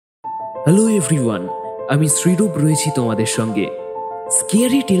Hello everyone, আমি শ্রীরূপ রয়েছি তোমাদের সঙ্গে।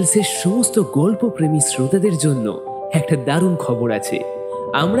 স্কেয়ারি টেলসের সমস্ত গল্পপ্রেমী শ্রোতাদের জন্য একটা দারুণ খবর আছে।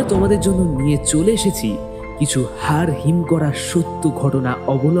 আমরা তোমাদের জন্য নিয়ে চলে এসেছি কিছু হাড় হিম করা সত্য ঘটনা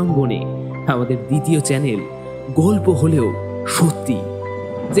অবলম্বনে আমাদের দ্বিতীয় চ্যানেল গল্প হলেও সত্যি,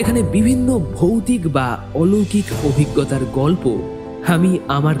 যেখানে বিভিন্ন ভৌতিক বা অলৌকিক অভিজ্ঞতার গল্প আমি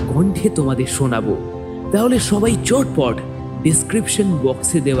আমার কণ্ঠে তোমাদের শোনাবো। তাহলে সবাই চটপট ডেসক্রিপশন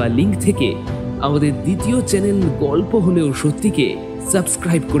বক্সে দেওয়া লিঙ্ক থেকে আমাদের দ্বিতীয় চ্যানেল গল্প হলেও সত্যিকে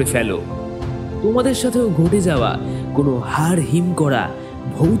সাবস্ক্রাইব করে ফেলো। তোমাদের সাথেও ঘটে যাওয়া কোনো হাড় হিম করা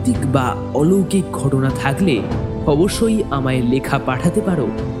ভৌতিক বা অলৌকিক ঘটনা থাকলে অবশ্যই আমায় লেখা পাঠাতে পারো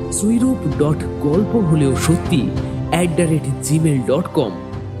srirup.golpoholeosotti@gmail.com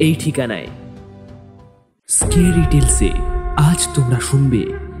এই ঠিকানায়। স্কেয়ারি টেলসে আজ তোমরা শুনবে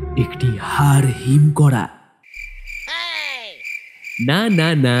একটি হাড় হিম করা না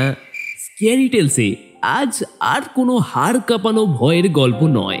স্কেয়ারি টেলসে আজ আর কোনো হাড় কাঁপানো ভয়ের গল্প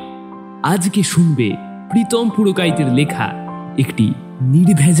নয়। আজকে শুনবে প্রীতম পুরকাইতের লেখা একটি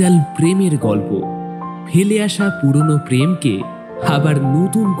নির্ভেজাল প্রেমের গল্প, ফেলে আসা পুরনো প্রেমকে আবার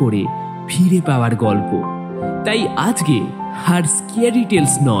নতুন করে ফিরে পাওয়ার গল্প। তাই আজকে আর স্কেয়ারি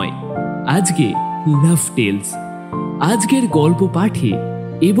টেলস নয়, আজকে লাভ টেলস। আজকের গল্প পাঠে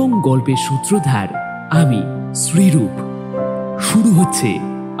এবং গল্পের সূত্রধার আমি শ্রীরূপ। শুরু হচ্ছে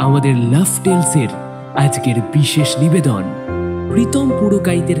আমাদের লাভ টেলসের আজকের বিশেষ নিবেদন, প্রীতম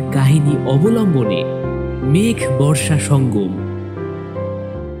পুরকাইতের কাহিনী অবলম্বনে মেঘ বর্ষা সঙ্গম।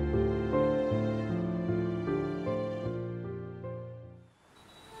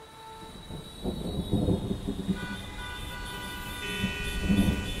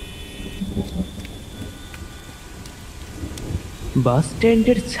 বাস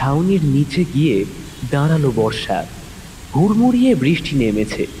স্ট্যান্ডের ছাউনির নিচে গিয়ে দাঁড়ালো বর্ষা। হুড়মুড়িয়ে বৃষ্টি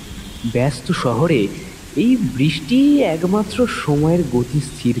নেমেছে। ব্যস্ত শহরে এই বৃষ্টি একমাত্র সময়ের গতি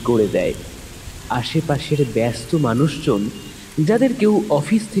স্থির করে দেয়। আশেপাশের ব্যস্ত মানুষজন, যাদের কেউ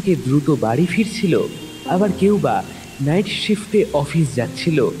অফিস থেকে দ্রুত বাড়ি ফিরছিল, আবার কেউ বা নাইট শিফটে অফিস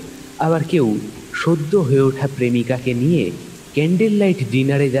যাচ্ছিল, আবার কেউ সদ্য হয়ে ওঠা প্রেমিকাকে নিয়ে ক্যান্ডেল লাইট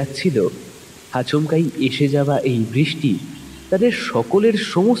ডিনারে যাচ্ছিল। আচমকাই এসে যাওয়া এই বৃষ্টি তাদের সকলের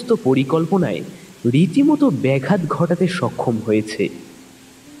সমস্ত পরিকল্পনায় রীতিমতো ব্যাঘাত ঘটাতে সক্ষম হয়েছে।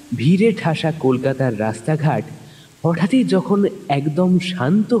 ভিড়ে ঠাসা কলকাতার রাস্তাঘাট হঠাৎই যখন একদম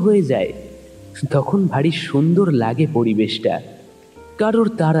শান্ত হয়ে যায়, তখন ভারী সুন্দর লাগে পরিবেশটা। কারোর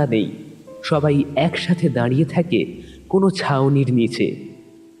তাড়া নেই, সবাই একসাথে দাঁড়িয়ে থাকে কোনো ছাউনির নিচে,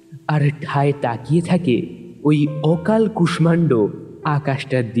 আর ঠায় তাকিয়ে থাকে ওই অকাল কুষ্মাণ্ড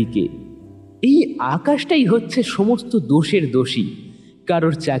আকাশটার দিকে। এই আকাশটাই হচ্ছে সমস্ত দোষের দোষী।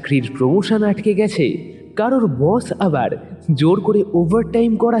 কারোর চাকরির প্রমোশন আটকে গেছে, কারোর বস আবার জোর করে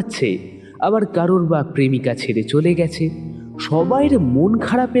ওভারটাইম করাচ্ছে, আবার কারোর বা প্রেমিকা ছেড়ে চলে গেছে। সবাইয়ের মন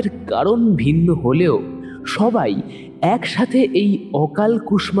খারাপের কারণ ভিন্ন হলেও সবাই একসাথে এই অকাল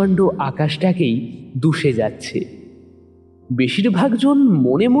কুষ্মাণ্ড আকাশটাকেই দুষে যাচ্ছে। বেশিরভাগ জন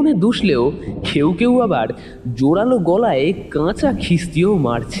মনে মনে দুষলেও কেউ কেউ আবার জোরালো গলায় কাঁচা খিস্তিও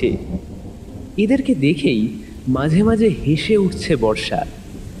মারছে। এদেরকে দেখেই মাঝে মাঝে হেসে উঠছে বর্ষা।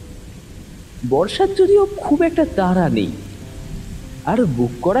 বর্ষার যদিও খুব একটা তাড়া নেই, আর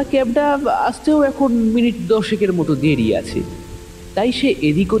বুক করা ক্যাবটা আসতেও এখন মিনিট 10 মতো দেরি আছে। তাই সে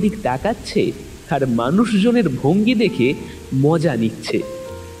এদিক ওদিক তাকাচ্ছে আর মানুষজনের ভঙ্গি দেখে মজা নিচ্ছে।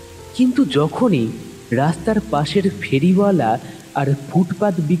 কিন্তু যখনই রাস্তার পাশের ফেরিওয়ালা আর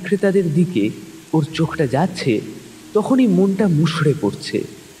ফুটপাত বিক্রেতাদের দিকে ওর চোখটা যাচ্ছে, তখনই মনটা মুষড়ে পড়ছে।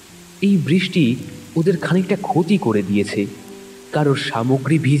 এই বৃষ্টি ওদের খানিকটা ক্ষতি করে দিয়েছে। কারোর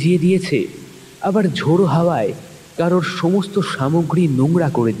সামগ্রী ভিজিয়ে দিয়েছে, আবার ঝোড়ো হাওয়ায় কারোর সমস্ত সামগ্রী নোংরা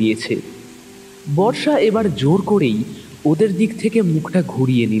করে দিয়েছে। বর্ষা এবার জোর করেই ওদের দিক থেকে মুখটা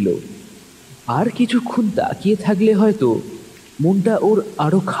ঘুরিয়ে নিল। আর কিছুক্ষণ তাকিয়ে থাকলে হয়তো মনটা ওর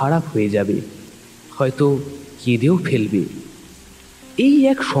আরো খারাপ হয়ে যাবে, হয়তো কেঁদেও ফেলবে। এই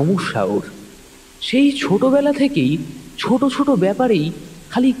এক সমস্যা ওর। সেই ছোটবেলা থেকেই ছোট ছোট ব্যাপারেই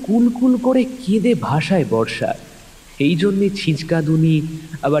খালি কুলকুল করে কেঁদে ভাসায় বর্ষা। এই জন্যে ছিঁচকাদুনি,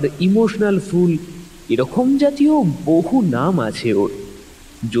 আবার ইমোশনাল ফুল, এরকম জাতীয় বহু নাম আছে ওর।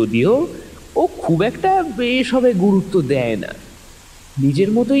 যদিও ও খুব একটা এসবে গুরুত্ব দেয় না, নিজের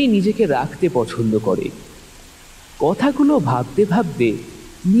মতোই নিজেকে রাখতে পছন্দ করে। কথাগুলো ভাবতে ভাবতে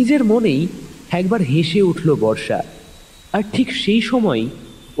নিজের মনেই একবার হেসে উঠল বর্ষা। আর ঠিক সেই সময়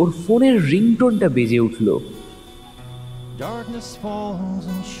ওর ফোনের রিংটোনটা বেজে উঠল। Darkness falls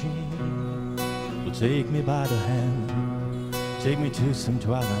and she will take me by the hand, take me to some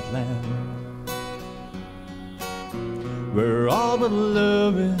twilight land. where all but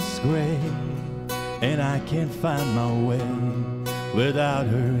love is great, and I can't find my way without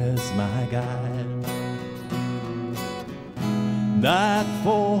her as my guide. Night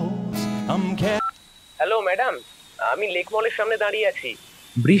falls, I'm hello madam, আমি lake মলের সামনে দাঁড়িয়ে আছি।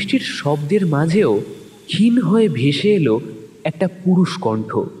 বৃষ্টির শব্দের মাঝেও ক্ষীণ হয়ে ভেসে এলো একটা পুরুষ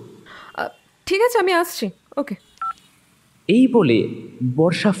কণ্ঠ। ঠিক আছে, আমি আসছি। ওকে। এই বলে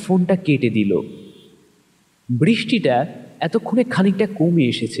বর্ষা ফোনটা কেটে দিল। বৃষ্টিটা এতক্ষণে খানিকটা কমে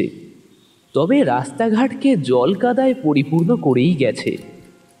এসেছে, তবে রাস্তাঘাটকে জল কাদায় পরিপূর্ণ করেই গেছে।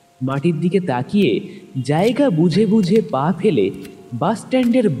 মাটির দিকে তাকিয়ে জায়গা বুঝে বুঝে পা ফেলে বাস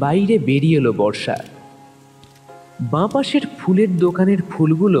স্ট্যান্ডের বাইরে বেরিয়ে এলো বর্ষা। বাঁ পাশের ফুলের দোকানের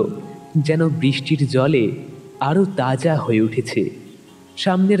ফুলগুলো যেন বৃষ্টির জলে আরও তাজা হয়ে উঠেছে।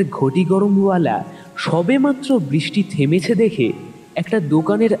 সামনের ঘটি গরমওয়ালা সবেমাত্র বৃষ্টি থেমেছে দেখে একটা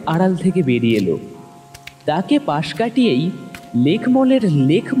দোকানের আড়াল থেকে বেরিয়ে এলো। তাকে পাশ কাটিয়েই লেকমলের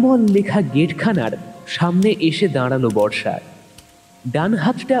লেকমল লেখা গেটখানার সামনে এসে দাঁড়ালো বর্ষা। ডান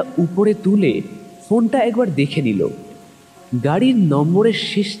হাতটা উপরে তুলে ফোনটা একবার দেখে নিল। গাড়ির নম্বরের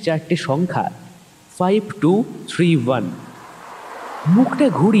শেষ চারটে সংখ্যা 5231। মুখটা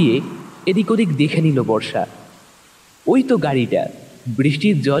ঘুরিয়ে এদিক ওদিক দেখে নিল বর্ষা। ওই তো গাড়িটা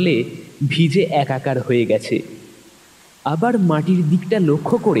বৃষ্টির জলে ভিজে একাকার হয়ে গেছে। আবার মাটির দিকটা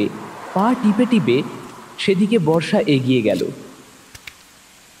লক্ষ্য করে পা টিপে টিপে সেদিকে বর্ষা এগিয়ে গেল।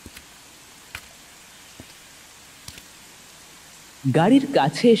 গাড়ির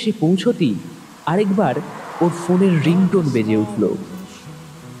কাছে এসে পৌঁছতেই আরেকবার ওর ফোনের রিংটোন বেজে উঠল।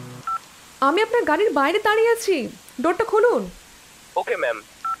 আমি আপনার গাড়ির বাইরে দাঁড়িয়ে আছি, ডোরটা খুলুন। Okay ma'am.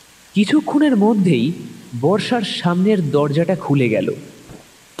 কিছুক্ষণের মধ্যেই বর্ষার সামনের দরজাটা খুলে গেল।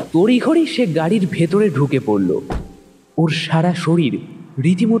 তড়িঘড়ি সে গাড়ির ভেতরে ঢুকে পড়ল। ওর সারা শরীর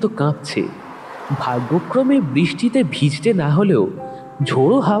রীতিমতো কাঁপছে। ভাগ্যক্রমে বৃষ্টিতে ভিজতে না হলেও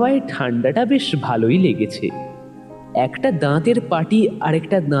ঝোড়ো হাওয়ায় ঠান্ডাটা বেশ ভালোই লেগেছে। একটা দাঁতের পাটি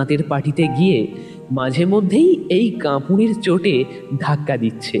আরেকটা দাঁতের পাটিতে গিয়ে মাঝে মধ্যেই এই কাঁপুনির চোটে ধাক্কা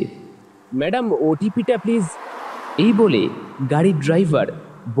দিচ্ছে। ম্যাডাম, ওটিপিটা প্লিজ। এই বলে গাড়ির ড্রাইভার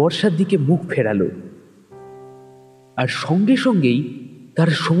বর্ষার দিকে মুখ ফেরালো, আর সঙ্গে সঙ্গেই তার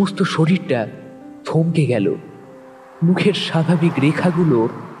সমস্ত শরীরটা থমকে গেল। মুখের স্বাভাবিক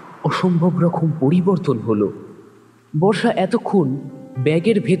রেখাগুলোর অসম্ভব রকম পরিবর্তন হলো। বর্ষা এতক্ষণ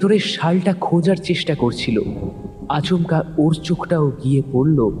ব্যাগের ভেতরে শালটা খোঁজার চেষ্টা করছিল। আচমকা ওর চোখটাও গিয়ে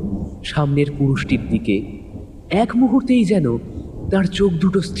পড়ল সামনের পুরুষটির দিকে। এক মুহূর্তেই যেন তার চোখ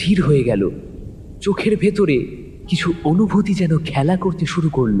দুটো স্থির হয়ে গেল। চোখের ভেতরে কিছু অনুভূতি যেন খেলা করতে শুরু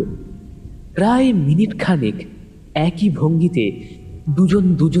করলো। প্রায় মিনিট খানেক একই ভঙ্গিতে দুজন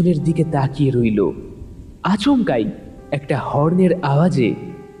দুজনের দিকে তাকিয়ে রইল। আচমকাই একটা হর্নের আওয়াজে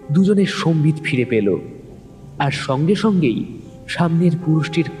দুজনের সম্বিত ফিরে পেল, আর সঙ্গে সঙ্গেই সামনের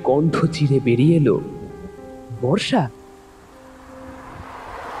পুরুষটির কণ্ঠ চিরে বেরিয়ে এলো, বর্ষা।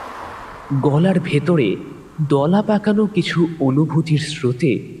 গলার ভেতরে দলা পাকানো কিছু অনুভূতির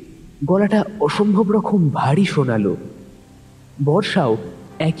স্রোতে গলাটা অসম্ভব রকম ভারী শোনালো। বর্ষাও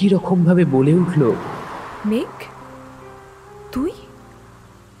একই রকমভাবে বলে উঠল, মেঘ, তুই?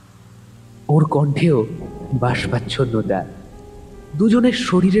 ওর কণ্ঠেও বাষ্পাচ্ছন্নতা। দুজনের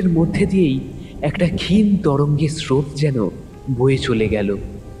শরীরের মধ্যে দিয়েই একটা ক্ষীণ তরঙ্গের স্রোত যেন বয়ে চলে গেল।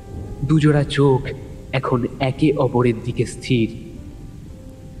 দুজোড়া চোখ এখন একে অপরের দিকে স্থির।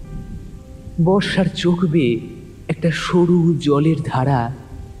 বর্ষার চোখ বেয়ে একটা সরু জলের ধারা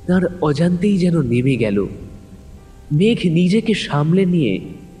তার অজান্তেই যেন নেমে গেল। মেঘ নিজেকে সামলে নিয়ে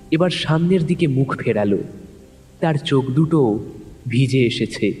এবার সামনের দিকে মুখ ফেরালো। তার চোখ দুটো ভিজে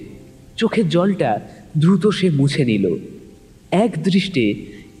এসেছে। চোখের জলটা দ্রুত সে মুছে নিল। এক দৃষ্টে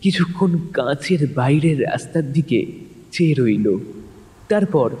কিছুক্ষণ কাঁচের বাইরের রাস্তার দিকে চেয়ে রইল।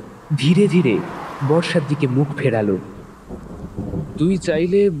 তারপর ধীরে ধীরে বর্ষার দিকে মুখ ফেরালো। তুই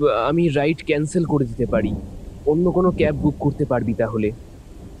চাইলে আমি রাইড ক্যান্সেল করে দিতে পারি, অন্য কোনো ক্যাব বুক করতে পারবি তাহলে।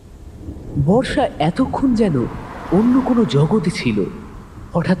 বর্ষা এতক্ষণ যেন অন্য কোনো জগতে ছিল।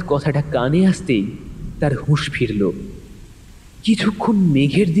 হঠাৎ কথাটা কানে আসতেই তার হুঁশ ফিরল। কিছুক্ষণ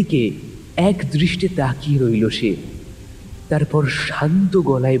মেঘের দিকে এক দৃষ্টে তাকিয়ে রইল সে। তারপর শান্ত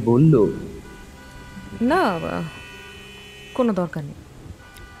গলায় বলল, না, কোনো দরকার নেই।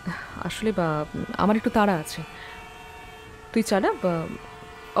 আসলে আমার একটু তাড়া আছে। তুই চালা,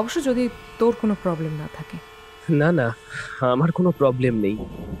 অবশ্য যদি তোর কোনো প্রবলেম না থাকে। না না, আমার কোনো প্রবলেম নেই।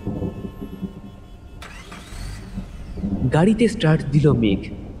 গাড়িতে স্টার্ট দিল মেঘ।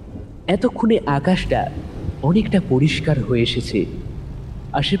 এতক্ষণে আকাশটা অনেকটা পরিষ্কার হয়ে এসেছে।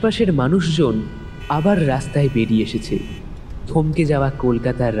 আশেপাশের মানুষজন আবার রাস্তায় বেরিয়ে এসেছে। থমকে যাওয়া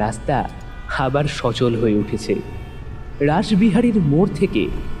কলকাতার রাস্তা আবার সচল হয়ে উঠেছে। রাসবিহারীর মোড় থেকে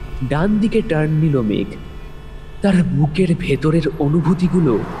ডান দিকে টার্ন নিল মেঘ। তার বুকের ভেতরের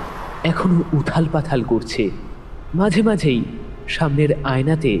অনুভূতিগুলো এখনো উথাল পাথাল করছে। মাঝে মাঝেই সামনের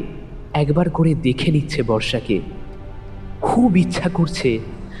আয়নাতে একবার করে দেখে নিচ্ছে বর্ষাকে। খুব ইচ্ছা করছে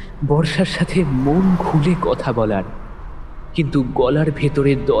বর্ষার সাথে মন খুলে কথা বলার, কিন্তু গলার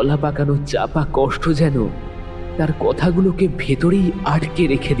ভেতরে দলা পাকানো চাপা কষ্ট যেন তার কথাগুলোকে ভেতরেই আটকে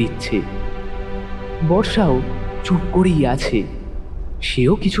রেখে দিচ্ছে। বর্ষাও চুপ করেই আছে।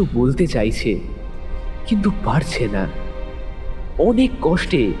 সেও কিছু বলতে চাইছে, কিন্তু পারছে না। অনেক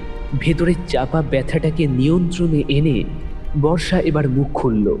কষ্টে ভেতরের চাপা ব্যথাটাকে নিয়ন্ত্রণে এনে বর্ষা এবার মুখ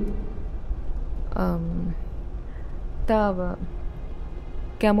খুলল। তা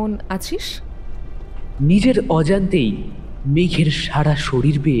কেমন আছিস? নিজের অজান্তেই মেঘের সারা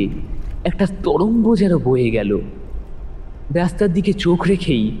শরীর বেয়ে একটা তরঙ্গ যেন বয়ে গেল। রাস্তার দিকে চোখ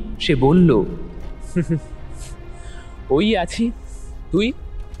রেখেই সে বলল, ওই আছি, তুই?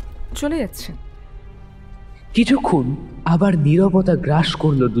 চলে যাচ্ছে। কিছুক্ষণ আবার নীরবতা গ্রাস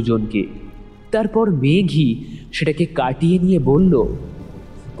করলো দুজনকে। তারপর মেঘই সেটাকে কাটিয়ে নিয়ে বলল,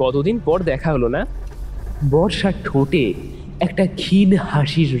 কতদিন পর দেখা হলো না? বর্ষার ঠোঁটে একটা ক্ষীণ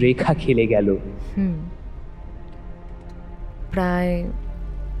হাসির রেখা খেলে গেল। প্রায়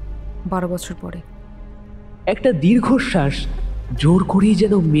 12 বছর পরে। একটা দীর্ঘশ্বাস জোর করেই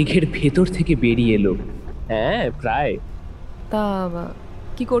যেন মেঘের ভেতর থেকে বেরিয়ে এলো। হ্যাঁ, প্রায়। তা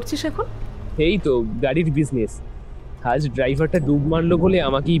কি করছিস এখন? এই তো গাড়ির বিজনেস। আজ ড্রাইভারটা ডুব মারলো বলে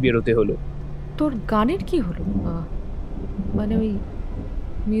আমাকেই বেরোতে হলো। তোর গানের কি হলো? মানে ওই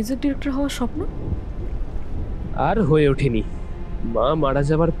মিউজিক ডিরেক্টর হওয়ার স্বপ্ন? আর হয়ে ওঠেনি। মা মারা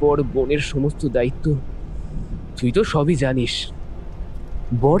যাবার পর বোনের সমস্ত দায়িত্ব তুই তো সবই জানিস।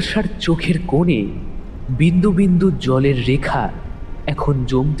 বর্ষার চোখের কোণে বিন্দু বিন্দু জলের রেখা এখন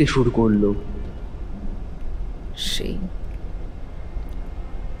জমতে শুরু করলো। সেই।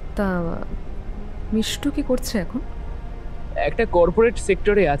 তা মিষ্টু কি করছে এখন? একটা কর্পোরেট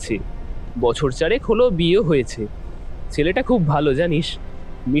সেক্টরে আছে। বছর চারেক হলো বিয়ে হয়েছে। ছেলেটা খুব ভালো জানিস।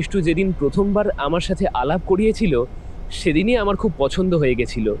 মিষ্টু যেদিন প্রথমবার আমার সাথে আলাপ করিয়েছিল সেদিনই আমার খুব পছন্দ হয়ে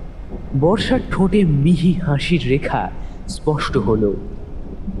গেছিল। বর্ষার ঠোঁটে মিহি হাসির রেখা স্পষ্ট হলো।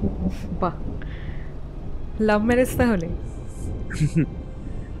 বাহ, লাভ ম্যারেজ তাহলে?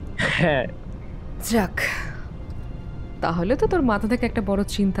 হ্যাঁ। যাক, তাহলে তো তোর মাথা থেকে একটা বড়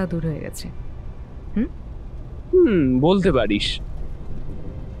চিন্তা দূর হয়ে গেছে। বলতে পারিস।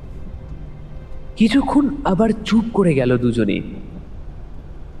 কিছুক্ষণ আবার চুপ করে গেল দুজনে।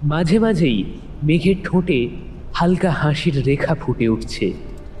 মাঝে মাঝেই মেঘের ঠোঁটে হালকা হাসির রেখা ফুটে উঠছে।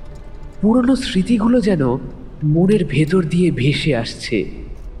 পুরনো স্মৃতিগুলো যেন মনের ভেতর দিয়ে ভেসে আসছে।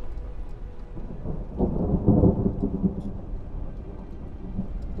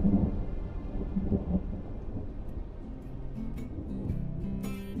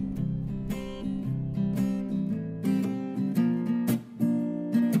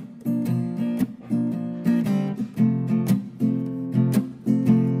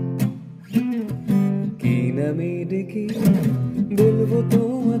 বলবো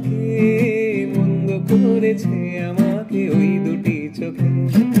তোমাকে মন্দ করেছে আমাকে ওই দুটি চোখে,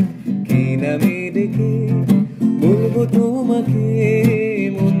 কি নামে ডেকে বলবো তোমাকে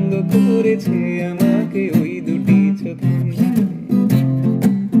মন্দ করেছে আমাকে ওই দুটি চোখে।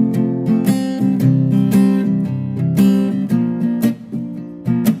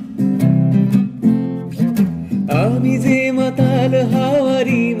 আমি যে মাতাল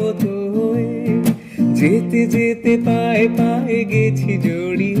হাওয়ারি মতো হয়ে যেতে যেতে পায়ে পায়ে গেছি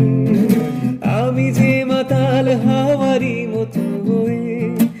জড়িয়ে, আমি যে মাতাল হাওয়ারি মতো হয়ে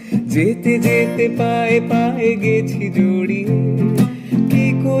যেতে যেতে পায়ে পায়ে গেছি জড়িয়ে। কি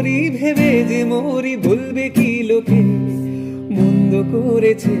করি ভেবে যে মরি বলবে কি লোকে, মন্দ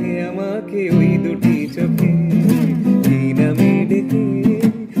করেছে আমাকে ওই দুটি চোখে, কি নামে ডেকে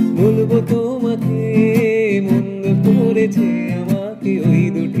বলবো তোমাকে মন্দ করেছে আমাকে ওই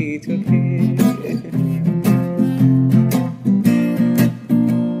দুটি চোখে।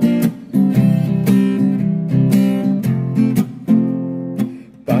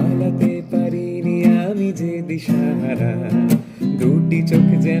 দিশাহারা দুটি চোখ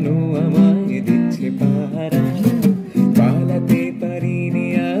যেন আমায় দিচ্ছে পাহারা, পালাতে পারিনি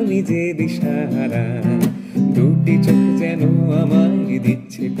আমি যে দিশাহারা দুটি চোখ যেন আমায়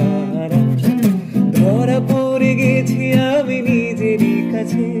দিচ্ছে পাহারা। ধরা পড়ে গেছি আমি নিজেরই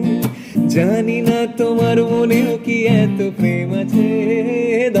কাছে, জানি না তোমার মনেও কি এত প্রেম আছে।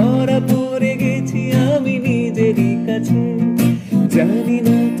 ধরা পড়ে গেছি আমি নিজেরই কাছে, জানি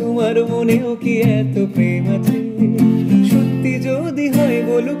না তোমার মনেও কি এত প্রেম আছে। সত্যি যদি হয়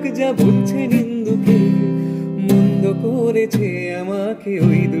বলুক যা বলছে নিন্দুকে, মন্দ করেছে আমাকে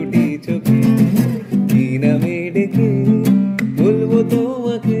ওই দুটি চোখে, কি নামে ডেকে বলবো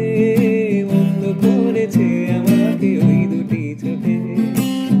তোমাকে, মন্দ করেছে আমাকে ওই দুটি চোখে,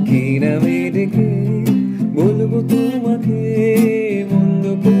 কি নামে ডেকে বলবো তোমাকে, মন্দ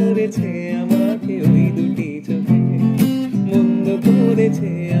করেছে আমাকে ওই দুটি চোখে, মন্দ করেছে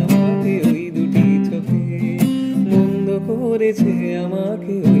আমাকে ওই দুটি চোখে, মন্দ করেছে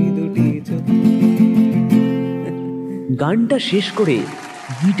আমাকে ওই দুটি চোখে। গানটা শেষ করে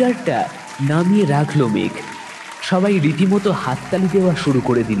গিটারটা নামিয়ে রাখলো মেঘ। সবাই রীতিমতো হাততালি দেওয়া শুরু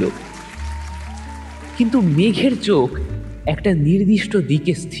করে দিল, কিন্তু মেঘের চোখ একটা নির্দিষ্ট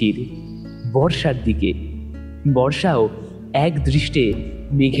দিকে স্থির, বর্ষার দিকে। বর্ষাও এক দৃষ্টে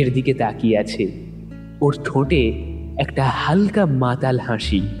মেঘের দিকে তাকিয়ে আছে, ওর ঠোঁটে একটা হালকা মাতাল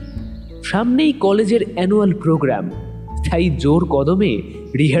হাসি। সামনেই কলেজের অ্যানুয়াল প্রোগ্রাম, তাই জোর কদমে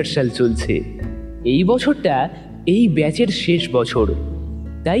রিহার্সাল চলছে। এই বছরটা এই ব্যাচের শেষ বছর,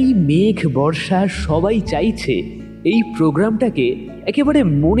 তাই মেঘ, বর্ষা সবাই চাইছে এই প্রোগ্রামটাকে একেবারে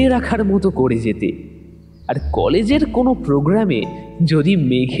মনে রাখার মতো করে যেতে। আর কলেজের কোনো প্রোগ্রামে যদি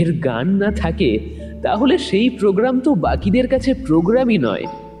মেঘের গান না থাকে, তাহলে সেই প্রোগ্রাম তো বাকিদের কাছে প্রোগ্রামই নয়।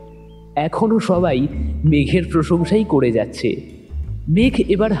 এখনো সবাই মেঘের প্রশংসাই করে যাচ্ছে। মেঘ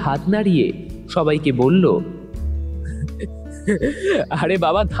এবার হাত নাড়িয়ে সবাইকে বলল, আরে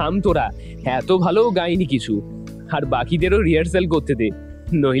বাবা থাম তোরা, এত ভালো গাইনি কিছু, আর বাকিদেরও রিহার্সাল করতে দে,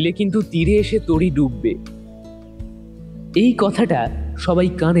 নইলে কিন্তু তীরে এসে তোরই ডুববে। এই কথাটা সবাই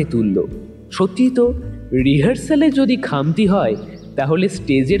কানে তুলল। সত্যি তো, রিহার্সালে যদি খামতি হয় তাহলে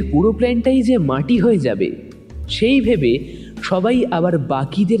স্টেজের পুরো প্ল্যানটাই যে মাটি হয়ে যাবে। সেই ভেবে সবাই আবার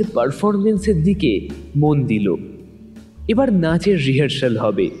বাকিদের পারফরমেন্সের দিকে মন দিল। এবার নাচের রিহার্সাল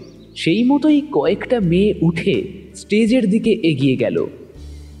হবে। সেই মতোই কয়েকটা মেয়ে উঠে স্টেজের দিকে এগিয়ে গেল।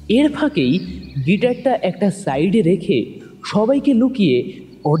 এর ফাঁকেই গিটারটা একটা সাইডে রেখে সবাইকে লুকিয়ে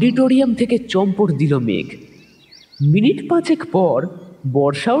অডিটোরিয়াম থেকে চম্পট দিল মেঘ। মিনিট পাঁচেক পর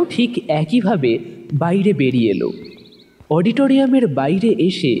বর্ষাও ঠিক একইভাবে বাইরে বেরিয়ে এলো। অডিটোরিয়ামের বাইরে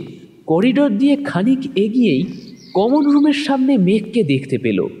এসে করিডোর দিয়ে খানিক এগিয়েই কমন রুমের সামনে মেঘকে দেখতে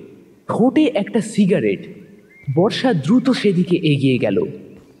পেল, ঠোঁটে একটা সিগারেট। বর্ষা দ্রুত সেদিকে এগিয়ে গেল।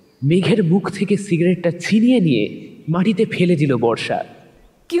 মেঘের মুখ থেকে সিগারেটটা ছিনিয়ে নিয়ে মাটিতে ফেলে দিল বর্ষা।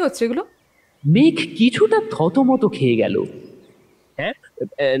 কি হচ্ছে এগুলো? মেঘ কিছুটা থতমত খেয়ে গেল। হ্যাঁ,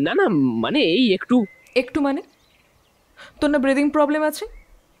 না না, মানে এই একটু। একটু মানে? তোর না ব্রিদিং প্রবলেম আছে,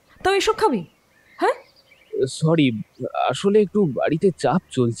 তাও এসব খাবি? হ্যাঁ সরি, আসলে একটু বাড়িতে চাপ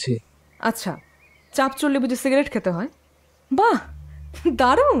চলছে। আচ্ছা, চাপ চললে বুঝি সিগারেট খেতে হয়? বাহ,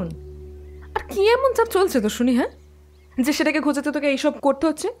 দারুণ। আর কি এমন চাপ চলছে তো শুনি, হ্যাঁ, যে সেটাকে খোঁজাতে তোকে এইসব করতে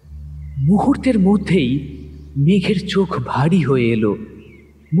হচ্ছে? মুহূর্তের মধ্যেই মেঘের চোখ ভারী হয়ে এলো,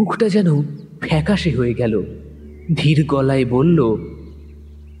 মুখটা যেন ফ্যাকাশে হয়ে গেল। ধীর গলায় বলল,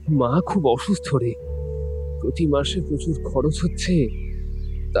 মা খুব অসুস্থ রে, প্রতি মাসে প্রচুর খরচ হচ্ছে,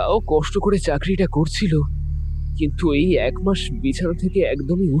 তাও কষ্ট করে চাকরিটা করছিল, কিন্তু এই এক মাস বিছানা থেকে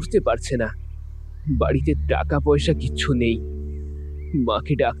একদমই উঠতে পারছে না। বাড়িতে টাকা পয়সা কিচ্ছু নেই,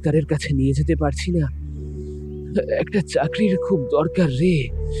 মাকে ডাক্তারের কাছে নিয়ে যেতে পারছি না। একটা চাকরির খুব দরকার রে,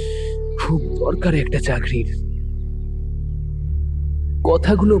 খুব দরকার একটা চাকরির।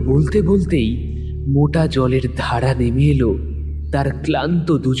 কথাগুলো বলতে বলতেই মোটা জলের ধারা নেমে এলো তার ক্লান্ত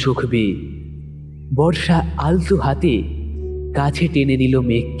দু চোখ বেয়ে। বর্ষা আলতো হাতে কাছে টেনে নিল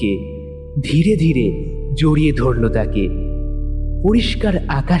মেঘকে, ধীরে ধীরে জড়িয়ে ধরল তাকে। পরিষ্কার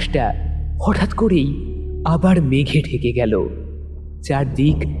আকাশটা হঠাৎ করেই আবার মেঘে ঢেকে গেল।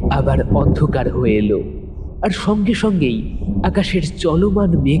 চারদিক আবার অন্ধকার হয়ে এলো, আর সঙ্গে সঙ্গেই আকাশের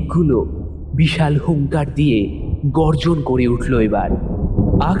চলমান মেঘগুলো বিশাল হুঙ্কার দিয়ে গর্জন করে উঠল। এবার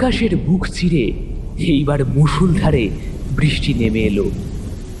আকাশের বুক চিরে এইবার মুষলধারে বৃষ্টি নেমে এলো।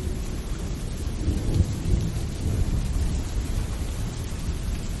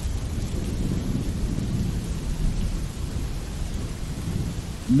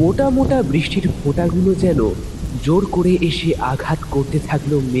 মোটা মোটা বৃষ্টির ফোঁটাগুলো যেন জোর করে এসে আঘাত করতে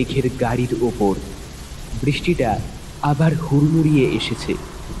থাকলো মেঘের গাড়ির ওপর। বৃষ্টিটা আবার হুড়মুড়িয়ে এসেছে,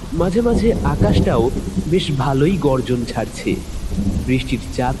 মাঝে মাঝে আকাশটাও বেশ ভালোই গর্জন ছাড়ছে। বৃষ্টির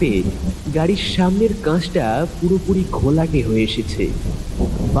চাপে গাড়ির সামনের কাঁচটা পুরোপুরি ঘোলাটে হয়ে এসেছে।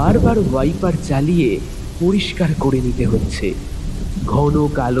 বারবার ওয়াইপার চালিয়ে পরিষ্কার করে নিতে হচ্ছে। ঘন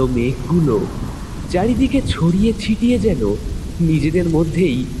কালো মেঘগুলো চারিদিকে ছড়িয়ে ছিটিয়ে যেন নিজেদের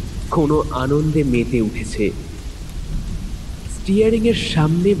মধ্যেই কোনো আনন্দে মেতে উঠেছে। স্টিয়ারিংয়ের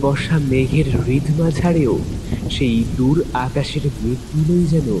সামনে বসা মেঘের রিদমা ঝাড়েও সেই দূর আকাশের মেঘগুলোই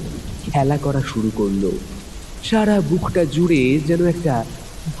যেন খেলা করা শুরু করলো। সারা বুকটা জুড়ে যেন একটা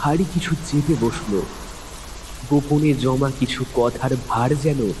ভারী কিছু চেপে বসলো। গোপনে জমা কিছু কথার ভার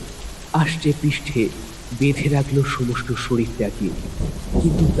যেন আষ্টে পৃষ্ঠে বেঁধে রাখলো সমস্ত শরীরটাকে,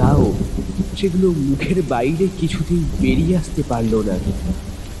 কিন্তু তাও সেগুলো মুখের বাইরে কিছুতেই বেরিয়ে আসতে পারল না।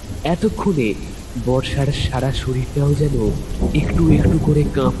 এতক্ষণে বর্ষার সারা শরীরটাও যেন একটু একটু করে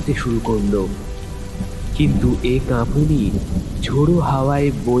কাঁপতে শুরু করলো, কিন্তু এ কাঁপুনি ঝোড়ো হাওয়ায়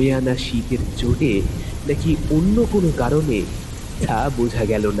বয়ে আনা শীতের চোটে নাকি অন্য কোনো কারণে তা বোঝা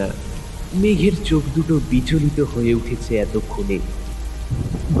গেল না। মেঘের চোখ দুটো বিচলিত হয়ে উঠেছে এতক্ষণে,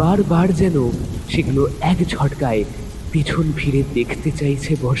 বারবার যেন সেগুলো এক ঝটকায় পেছন ফিরে দেখতে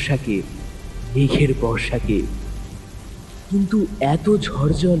চাইছে বর্ষাকে, মেঘের বর্ষাকে। কিন্তু এত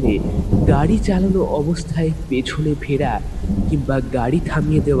ঝড় জলে গাড়ি চালানো অবস্থায় পেছনে ফেরা কিংবা গাড়ি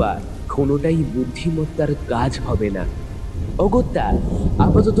থামিয়ে দেওয়া কোনোটাই বুদ্ধিমত্তার কাজ হবে না। অগত্যা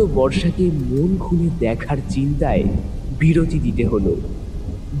আপাতত বর্ষাকে মন খুলে দেখার চিন্তায় বিরতি দিতে হলো।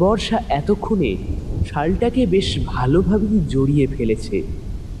 বর্ষা এতক্ষণে শালটাকে বেশ ভালোভাবেই জড়িয়ে ফেলেছে,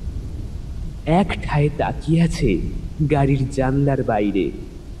 এক ঠায় তাকিয়ে আছে গাড়ির জানলার বাইরে।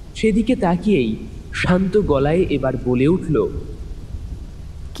 সেদিকে তাকিয়েই শান্ত গলায় এবার বলে উঠল,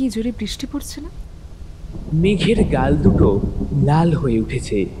 কি জোরে বৃষ্টি পড়ছে না? মেঘের গাল দুটো লাল হয়ে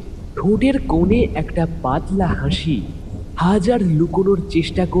উঠেছে, ঠোঁটের কোণে একটা পাতলা হাসি হাজার লুকোনোর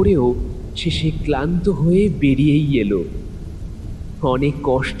চেষ্টা করেও শেষে ক্লান্ত হয়ে বেরিয়েই এলো। অনেক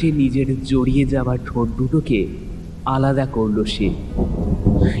কষ্টে নিজের জড়িয়ে যাওয়া ঠোঁট দুটোকে আলাদা করলো সে।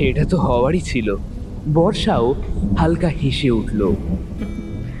 এটা তো হওয়ারই ছিল। বর্ষাও হালকা হেসে উঠল।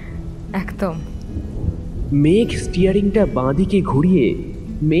 একদম। মেঘ স্টিয়ারিংটা বাঁদিকে ঘুরিয়ে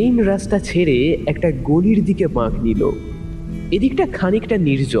মেইন রাস্তা ছেড়ে একটা গলির দিকে বাঁক নিল। এদিকটা খানিকটা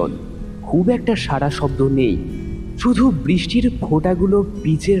নির্জন, খুব একটা সারা শব্দ নেই, শুধু বৃষ্টির ফোঁটাগুলো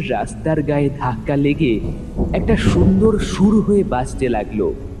পিচের রাস্তার গায়ে ধাক্কা লেগে একটা সুন্দর সুর হয়ে বাজতে লাগলো।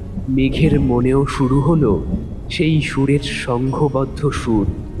 মেঘের মনেও শুরু হলো সেই সুরের সংঘবদ্ধ সুর।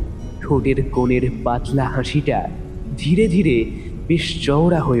 ঠোঁটের কোণের পাতলা হাসিটা ধীরে ধীরে বেশ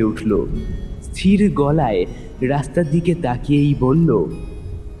চওড়া হয়ে উঠল। স্থির গলায় রাস্তার দিকে তাকিয়েই বলল,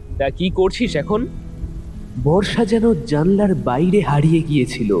 তা কি করছিস এখন? বর্ষা যেন জানলার বাইরে হারিয়ে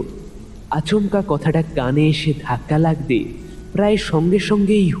গিয়েছিল। আচমকা কথাটা কানে এসে ধাক্কা লাগতে প্রায় সঙ্গে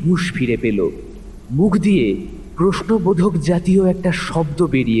সঙ্গেই হুঁশ ফিরে পেল। মুখ দিয়ে প্রশ্নবোধক জাতীয় একটা শব্দ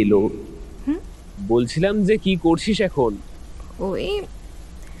বেরিয়ে এলো। বলছিলাম যে কি করছিস এখন? ওই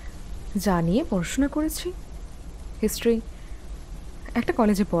জানিয়ে পড়াশোনা করেছি, হিস্ট্রি, একটা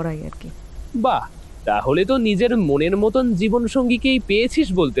কলেজে পড়াই আর কি। বাহ, তাহলে তো নিজের মনের মতন জীবনসঙ্গীকেই পেয়েছিস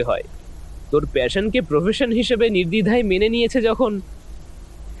বলতে হয়। তোর প্যাশনকে প্রফেশন হিসেবে নির্দ্বিধায় মেনে নিয়েছে যখন।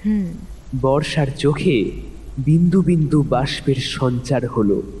 বর্ষার চোখে বিন্দু বিন্দু বাষ্পের সঞ্চার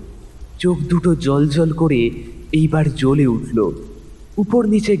হলো। চোখ দুটো জল জল করে এইবার জ্বলে উঠল। উপর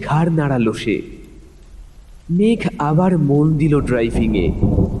নিচে ঘাড় নাড়ালো সে। মেঘ আবার মন দিল ড্রাইভিংয়ে।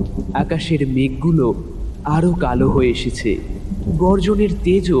 আকাশের মেঘগুলো আরো কালো হয়ে এসেছে, গর্জনের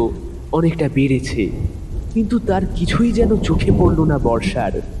তেজও অনেকটা বেড়েছে, কিন্তু তার কিছুই যেন চোখে পড়ল না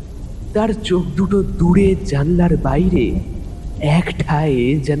বর্ষার। তার চোখ দুটো দূরে জানলার বাইরে এক ঠায়ে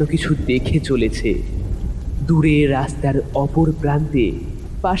যেন কিছু দেখে চলেছে। দূরে রাস্তার অপর প্রান্তে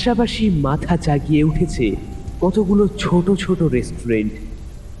পাশাপাশি মাথা জাগিয়ে উঠেছে কতগুলো ছোট ছোট রেস্টুরেন্ট।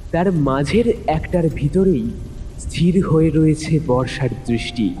 তার মাঝের একটার ভিতরেই স্থির হয়ে রয়েছে বর্ষার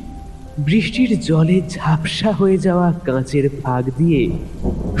দৃষ্টি। বৃষ্টির জলে ঝাপসা হয়ে যাওয়া কাঁচের ফাঁক দিয়ে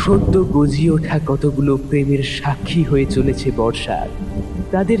সদ্য গজিয়ে ওঠা কতগুলো প্রেমের সাক্ষী হয়ে চলেছে বর্ষা।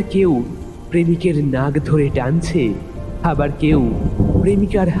 তাদের কেউ প্রেমিকের নাক ধরে টানছে, আবার কেউ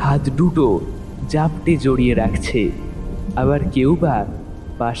প্রেমিকার হাত দুটো জাপটে জড়িয়ে রাখছে, আবার কেউ বা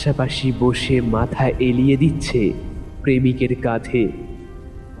পাশাপাশি বসে মাথা এলিয়ে দিচ্ছে প্রেমিকের কাঁধে।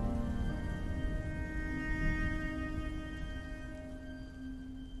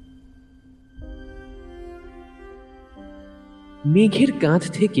 মেঘের কাঁধ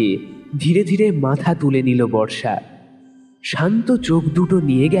থেকে ধীরে ধীরে মাথা তুলে নিল বর্ষা। শান্ত চোখ দুটো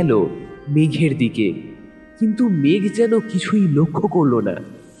নিয়ে গেল মেঘের দিকে, কিন্তু মেঘ যেন কিছুই লক্ষ্য করল না,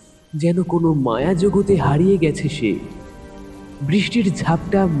 যেন কোনো মায়া জগতে হারিয়ে গেছে সে। বৃষ্টির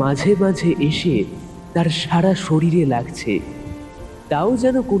ঝাপটা মাঝে মাঝে এসে তার সারা শরীরে লাগছে, তাও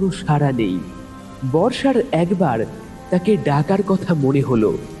যেন কোনো সাড়া নেই। বর্ষার একবার তাকে ডাকার কথা মনে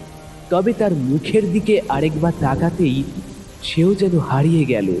হলো, তবে তার মুখের দিকে আরেকবার তাকাতেই সেও যেন হারিয়ে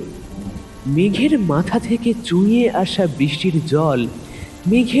গেল। মেঘের মাথা থেকে চুইয়ে আসা বৃষ্টির জল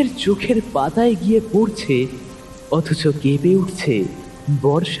মেঘের চোখের পাতায় গিয়ে পড়ছে, অথচ কেঁপে উঠছে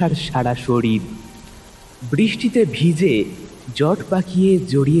বর্ষার সারা শরীর। বৃষ্টিতে ভিজে জট পাকিয়ে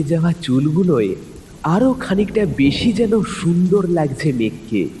জড়িয়ে যাওয়া চুলগুলোয় আরও খানিকটা বেশি যেন সুন্দর লাগছে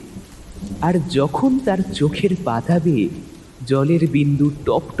মেঘকে। আর যখন তার চোখের পাতা বেয়ে জলের বিন্দু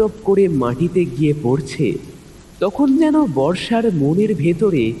টপ টপ করে মাটিতে গিয়ে পড়ছে, তখন যেন বর্ষার মনের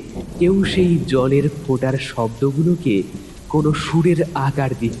ভেতরে কেউ সেই জলের ফোঁটার শব্দগুলোকে কোনো সুরের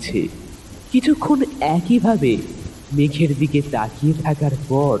আকার দিচ্ছে। কিছুক্ষণ একইভাবে মেঘের দিকে তাকিয়ে থাকার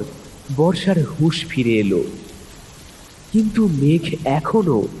পর বর্ষার হুঁশ ফিরে এলো। কিন্তু মেঘ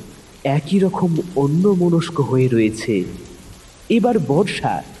এখনো একই রকম অন্যমনস্ক হয়ে রয়েছে। এবার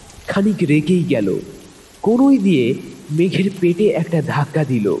বর্ষা খানিক রেগেই গেল, কোনোই দিয়ে মেঘের পেটে একটা ধাক্কা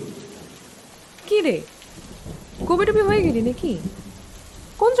দিল। কি রে, কবিটবি হয়ে গেলি নাকি?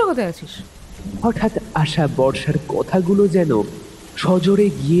 কোন জগতে আছিস? হঠাৎ আসা বর্ষার কথাগুলো যেন সজোরে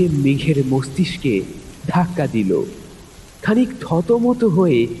গিয়ে মেঘের মস্তিষ্কে ধাক্কা দিল। খানিক থতমত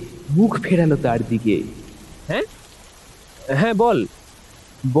হয়ে মুখ ফেরালো তার দিকে। হ্যাঁ হ্যাঁ বল।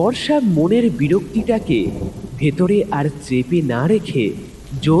 বর্ষা মনের বিরক্তিটাকে ভেতরে আর চেপে না রেখে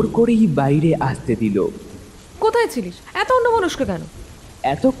জোর করেই বাইরে আসতে দিল। কোথায় ছিলিস? এত অন্যমনস্ক কেন?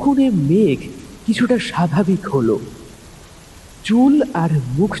 এতক্ষণে মেঘ কিছুটা স্বাভাবিক হলো। চুল আর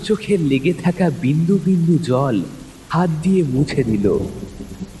মুখ চোখে লেগে থাকা বিন্দু বিন্দু জল হাত দিয়ে মুছে দিল।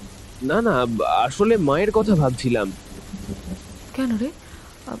 না না, আসলে মায়ের কথা ভাবছিলাম। কেন রে,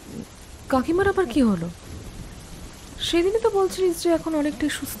 কাকিমার আবার কি হলো? সেদিনই তো বলছিলিস যে এখন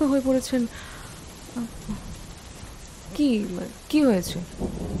অনেকটাই সুস্থ হয়ে পড়েছেন। কি কি হয়েছে?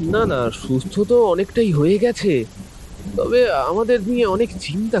 না না, সুস্থ তো অনেকটাই হয়ে গেছে, তবে আমাদের নিয়ে অনেক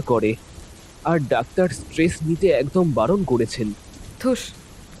চিন্তা করে, আর ডাক্তার স্ট্রেস নিতে একদম বারণ করেছেন। ধুস,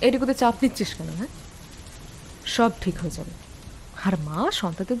 এটুকুতে চাপ নিচ্ছিস কেন? হ্যাঁ, সব ঠিক হয়ে যাবে। আর মা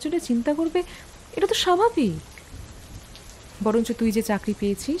সন্তানের জন্য চিন্তা করবে, এটা তো স্বাভাবিক। বরঞ্চ তুই যে চাকরি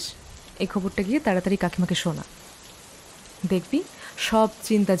পেয়েছিস, এই খবরটা গিয়ে তাড়াতাড়ি কাকিমাকে শোনা, দেখবি সব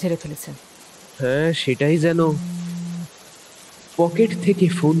চিন্তা ঝেড়ে ফেলেছেন। হ্যাঁ, সেটাই যেন। পকেট থেকে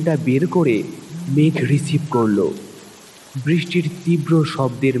ফোনটা বের করে মেঘ রিসিভ করলো। বৃষ্টির তীব্র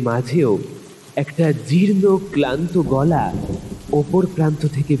শব্দের মাঝেও একটা জীর্ণ ক্লান্ত গলা ওপর প্রান্ত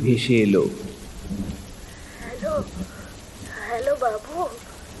থেকে ভেসে এলো। হ্যালো হ্যালো বাবু,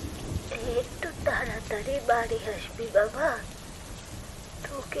 একটু তাড়াতাড়ি বাড়ি আসবি বাবা,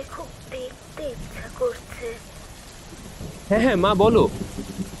 তোকে খুব দেখতে ইচ্ছা করছে। হ্যাঁ হ্যাঁ মা, বলো।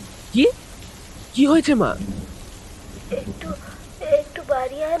 কি কি হয়েছে মা? একটু একটু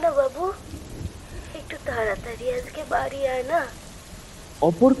বাড়ি আয় না বাবু, একটু তাড়াতাড়ি আজকে বাড়ি আয় না।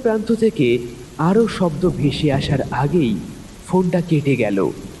 অপর প্রান্ত থেকে আরো শব্দ ভেসে আসার আগেই ফোনটা কেটে গেল।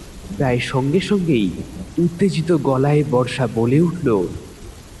 প্রায় সঙ্গে সঙ্গেই উত্তেজিত গলায় বর্ষা বলে উঠল,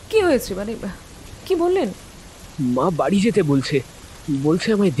 কি হয়েছে? মানে কি বললেন? মা বাড়ি যেতে বলছে, বলছে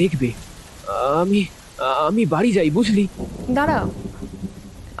আমায় দেখবে। আমি আমি বাড়ি যাই, বুঝলি? দাঁড়া,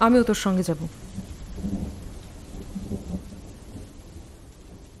 আমিও তোর সঙ্গে যাব।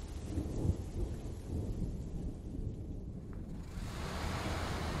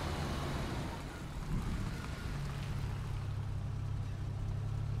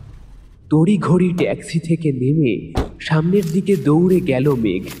 তড়িঘড়ি ট্যাক্সি থেকে নেমে সামনের দিকে দৌড়ে গেল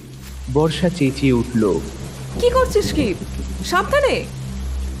মেঘ। বর্ষা চেঁচিয়ে উঠল, কি করছিস? কি? সাবধানে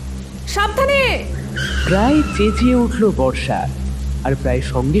সাবধানে! প্রায় চেঁচিয়ে উঠল বর্ষা, আর প্রায়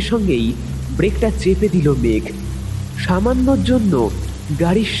সঙ্গে সঙ্গেই ব্রেকটা চেপে দিল মেঘ। সামান্যর জন্য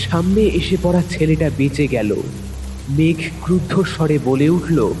গাড়ির সামনে এসে পড়া ছেলেটা বেঁচে গেল। মেঘ ক্রুদ্ধ স্বরে বলে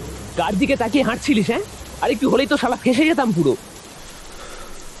উঠল, কার দিকে তাকিয়ে হাঁটছিলিস? হ্যাঁ, আর একটু হলেই তো শালা ফেসে যেতাম পুরো।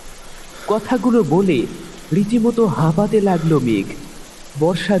 কথাগুলো বলে রীতিমতো হাঁপাতে লাগলো মেঘ।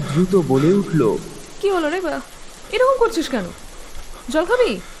 বর্ষা দ্রুত বলে উঠল, কি হলো রে বা, এরকম করছিস কেন? জল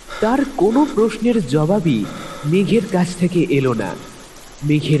খাবি? তার কোনো প্রশ্নের জবাবই মেঘের কাছ থেকে এলো না।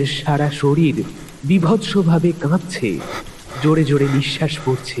 মেঘের সারা শরীর বিভৎসভাবে কাঁপছে, জোরে জোরে নিঃশ্বাস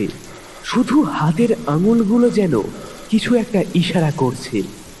পড়ছে। শুধু হাতের আঙুলগুলো যেন কিছু একটা ইশারা করছে।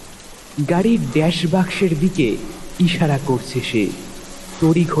 গাড়ির ড্যাশ বাক্সের দিকে ইশারা করছে সে।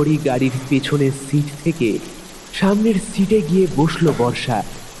 তড়িঘড়ি গাড়ির পেছনের সিট থেকে সামনের সিটে গিয়ে বসল বর্ষা।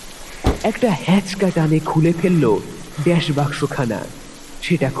 একটা হ্যাচকা টানে খুলে ফেলল ড্যাশ বাক্সখানা।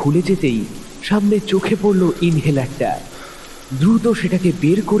 সেটা খুলে যেতেই সামনে চোখে পড়ল ইনহেলারটা। দ্রুত সেটাকে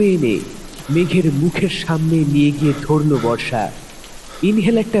বের করে এনে মেঘের মুখের সামনে নিয়ে গিয়ে ধরল বর্ষা।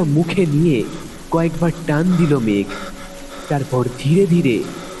 ইনহেলারটা মুখে নিয়ে কয়েকবার টান দিল মেঘ। তারপর ধীরে ধীরে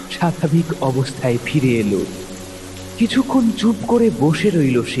স্বাভাবিক অবস্থায় ফিরে এলো। কিছুক্ষণ চুপ করে বসে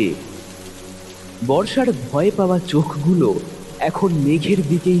রইল সে। বর্ষার ভয় পাওয়া চোখগুলো এখন মেঘের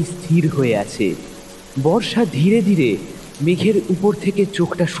দিকেই স্থির হয়ে আছে। বর্ষা ধীরে ধীরে মেঘের উপর থেকে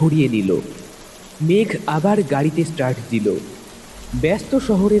চোখটা সরিয়ে নিল। মেঘ আবার গাড়িতে স্টার্ট দিল। ব্যস্ত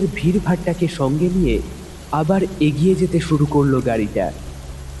শহরের ভিড়ভাট্টাকে সঙ্গে নিয়ে আবার এগিয়ে যেতে শুরু করলো গাড়িটা।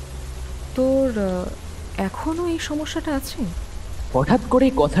 তোর এখনো এই সমস্যাটা আছে? হঠাৎ করে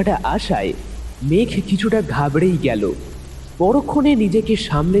কথাটা আসায় মেঘ কিছুটা ঘাবড়েই গেল। পরক্ষণে নিজেকে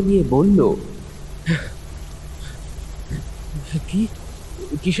সামলে নিয়ে বলল, কি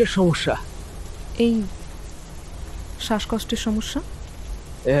কিসের সমস্যা? এই শ্বাসকষ্টের সমস্যা।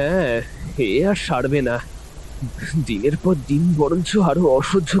 হ্যাঁ, এ আর সারবে না। দিনের পর দিন বরঞ্চ আরো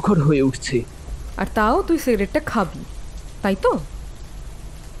অসহ্যকর হয়ে উঠছে। আর তাও তুই সিগারেটটা খাবি, তাই তো?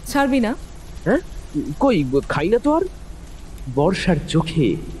 ছাড়বি না? হ্যাঁ, কই খাই না তো আর। বর্ষার চোখে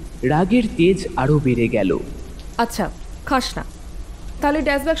রাগের তেজ আরো বেড়ে গেল। আচ্ছা, খাস না, তাহলে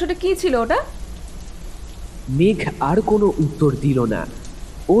ড্যাশ বাক্সটা কি ছিল ওটা? মেঘ আর কোনো উত্তর দিল না।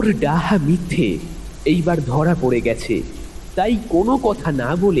 ওর ডাহা মিথ্যে এইবার ধরা পড়ে গেছে, তাই কোনো কথা না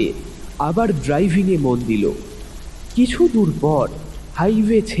বলে আবার ড্রাইভিংয়ে মন দিল। কিছু দূর পর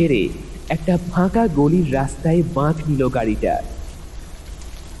হাইওয়ে ছেড়ে একটা ফাঁকা গলির রাস্তায় বাঁক নিল গাড়িটা।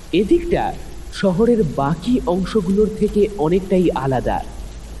 এদিকটা শহরের বাকি অংশগুলোর থেকে অনেকটাই আলাদা।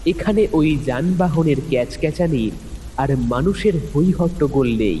 এখানে ওই যানবাহনের ক্যাচক্যাচানি আর মানুষের হইহট্টগোল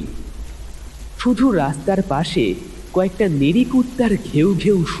নেই। শুধু রাস্তার পাশে কয়েকটা নেড়িকুত্তার ঘেউ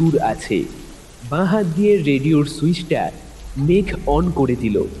ঘেউ সুর আছে। বাঁ হাত দিয়ে রেডিওর সুইচটা মেঘ অন করে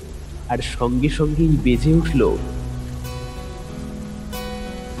দিল, আর সঙ্গে সঙ্গেই বেজে উঠল,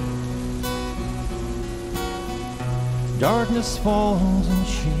 Darkness falls and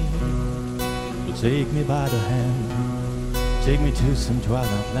she will take me by the hand, take me to some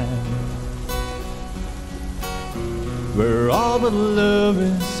twilight land, where all but love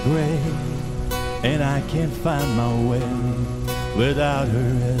is gray, and I can't find my way without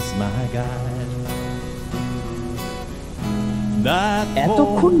her as my guide.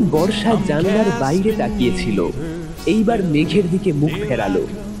 এতক্ষণ বর্ষা জানলার বাইরে তাকিয়েছিল, এইবার মেঘের দিকে মুখ ফেরালো।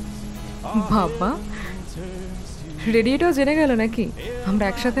 বাবা, রেডিওটাও জেনে গেল নাকি আমরা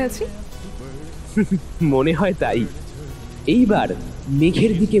একসাথে আছি? মনে হয় তাই। এইবার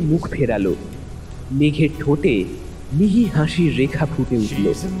মেঘের দিকে মুখ ফেরালো। মেঘের ঠোঁটে মিহি হাসির রেখা ফুটে উঠল।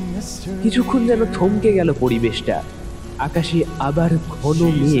 কিছুক্ষণ যেন থমকে গেল পরিবেশটা। আকাশে আবার ঘন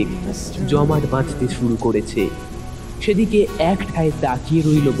মেঘ জমাট বাঁধতে শুরু করেছে। সেদিকে এক ঠায় তাকিয়ে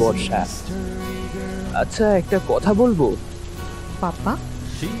রইল বর্ষা। আচ্ছা, একটা কথা বলবো? পাপ্পা,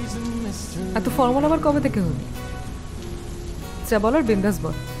 এত ফর্মাল আবার কবে থেকে হলো? যা বলার বিন্দাস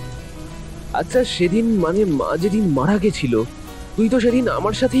বল। আচ্ছা, সেদিন মানে মা যেদিন মারা গেছিল, তুই তো সেদিন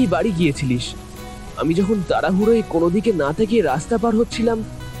আমার সাথেই বাড়ি গিয়েছিলিস। আমি যখন তাড়াহুড়োয় কোনো দিকে না থেকে রাস্তা পার হচ্ছিলাম,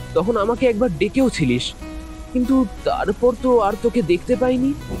 তখন আমাকে একবার ডেকেও ছিলিস, কিন্তু তারপর তো আর তোকে দেখতে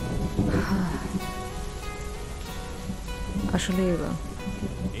পাইনি। আসলে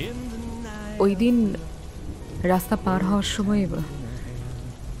ওই দিন রাস্তা পার হওয়ার সময়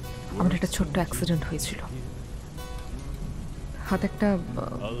আমার একটা ছোট্ট অ্যাক্সিডেন্ট হয়েছিল। হাতে একটা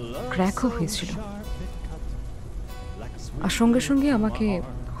ক্র্যাকও হয়েছিল, আর সঙ্গে সঙ্গে আমাকে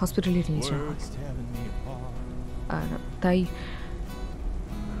হসপিটালে নিয়ে যাওয়া হয়। আর তাই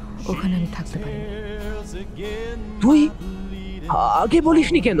ওখানে আমি থাকতে পারি। তুই আগে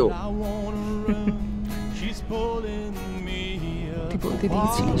বলিসনি কেন? তুই বলতে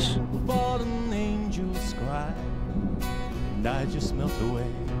দিয়েছিলিস।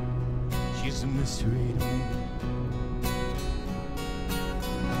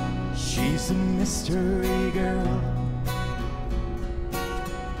 She's a mystery girl.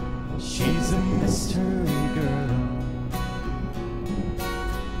 She's a mystery girl.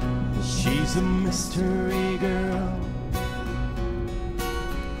 She's a mystery girl.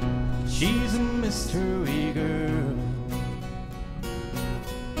 She's a mystery girl.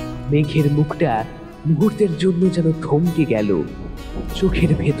 মেঘের মুখটা মুহূর্তের জন্য যেন থমকে গেল।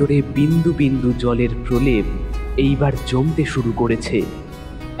 চোখের ভেতরে বিন্দু বিন্দু জলের প্রলেপ এইবার জমতে শুরু করেছে।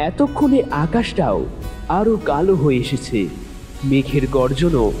 এতক্ষণে আকাশটাও আরো কালো হয়ে এসেছে। মেঘের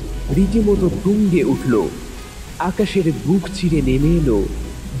গর্জনও রীতিমতো তুঙ্গে উঠল। আকাশের বুক চিরে নেমে এলো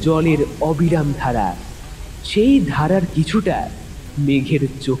জলের অবিরাম ধারা। সেই ধারার কিছুটা মেঘের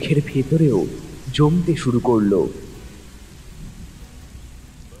চোখের ভেতরেও জমতে শুরু করলো।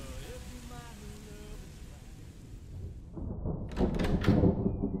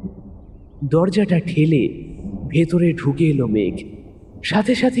 দরজাটা ঠেলে ভেতরে ঢুকে এলো মেঘ।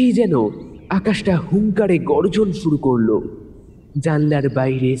 সাথে সাথেই যেন আকাশটা হুঙ্কারে গর্জন শুরু করলো। জানলার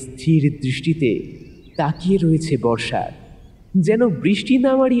বাইরে স্থির দৃষ্টিতে তাকিয়ে রয়েছে বর্ষা, যেন বৃষ্টি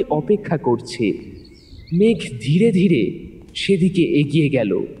নামারই অপেক্ষা করছে। মেঘ ধীরে ধীরে সেদিকে এগিয়ে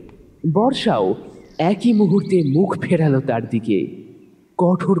গেল। বর্ষাও একই মুহূর্তে মুখ ফেরালো তার দিকে।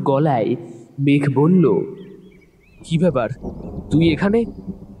 কঠোর গলায় মেঘ বলল, কি ব্যাপার, তুই এখানে?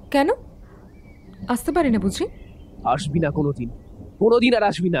 কেন আসতে পারি না বুঝি? আসবি না কোনোদিন, কোনোদিন আর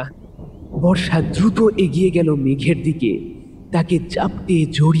আসবি না। বর্ষা দ্রুত এগিয়ে গেল মেঘের দিকে, তাকে চাপটে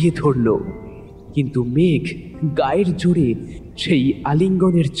জড়িয়ে ধরল। কিন্তু মেঘ গায়ের জোরে সেই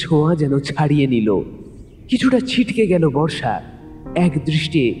আলিঙ্গনের ছোঁয়া যেন ছাড়িয়ে নিল। কিছুটা ছিটকে গেল বর্ষা। এক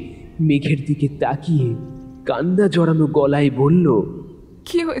দৃষ্টে মেঘের দিকে তাকিয়ে কান্না জড়ানো গলায় বলল,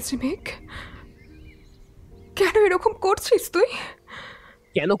 কি হয়েছে মেঘ? কেন এরকম করছিস তুই?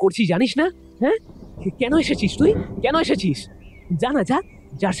 কেন করছিস জানিস না? হ্যাঁ, কেন এসেছিস তুই? কেন এসেছিস? জানা যা,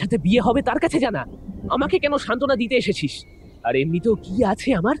 যার সাথে বিয়ে হবে তার কাছে জানা। আমাকে কেন সান্ত্বনা দিতে এসেছিস? আর এমনিতেও কি আছে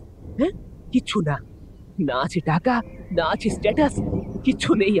আমার? হ্যাঁ, কিচ্ছু না। না আছে টাকা, না আছে স্ট্যাটাস,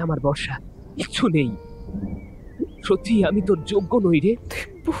 কিচ্ছু নেই আমার বর্ষা, কিচ্ছু নেই। সত্যি আমি তোর যোগ্য নই রে।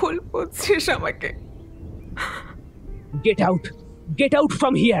 ভুল বুঝছিস আমাকে। Get out, get out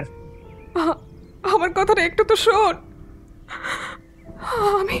from here. আমার কথাটা একটু তো শোন।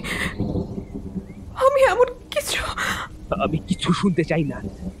 আমি এমন কিছু... আমি কিছু শুনতে চাই না।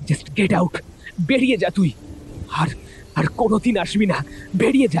 জাস্ট গেট আউট, বেরিয়ে যা তুই। আর কোনোদিন আসবি না,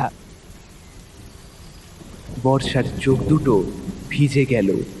 বেরিয়ে যা। বর্ষার চোখ দুটো ভিজে গেল,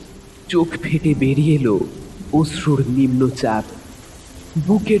 চোখ ফেটে বেরিয়ে এলো অশ্রুর নিম্নচাপ।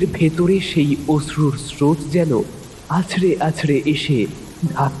 বুকের ভেতরে সেই অশ্রুর স্রোত যেন আছড়ে আছড়ে এসে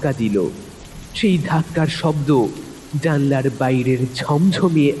ধাক্কা দিল। সেই ধাক্কার শব্দ জানলার বাইরের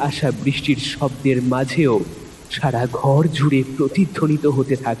ঝমঝমিয়ে আসা বৃষ্টির শব্দের মাঝেও সারা ঘর জুড়ে প্রতিধ্বনিত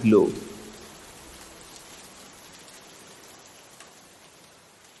হতে থাকল।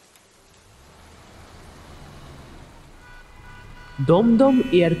 দমদম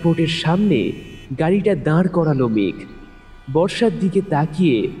এয়ারপোর্টের সামনে গাড়িটা দাঁড় করালো মেঘ। বর্ষার দিকে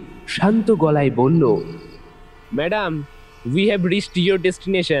তাকিয়ে শান্ত গলায় বলল, madam, we have reached your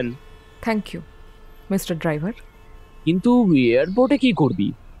destination. Thank you mister driver. কিন্তু এয়ারপোর্টে কি করবি?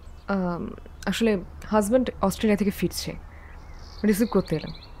 আসলে হাজব্যান্ড অস্ট্রেলিয়া থেকে ফিরছে, রিসিভ করতে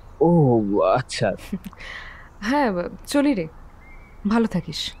এলাম। ও আচ্ছা। হ্যাঁ চলি রে, ভালো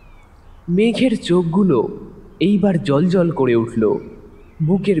থাকিস। মেঘের চোখগুলো এইবার জলজল করে উঠল।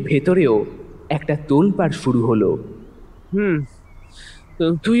 বুকের ভেতরেও একটা তোলপাড় শুরু হলো।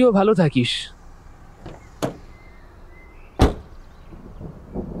 তুইও ভালো থাকিস।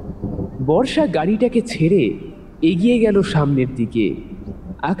 বর্ষা গাড়িটাকে ছেড়ে এগিয়ে গেল সামনের দিকে।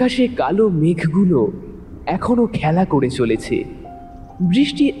 আকাশে কালো মেঘগুলো এখনো খেলা করে চলেছে।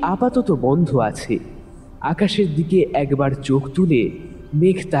 বৃষ্টি আপাতত বন্ধ আছে। আকাশের দিকে একবার চোখ তুলে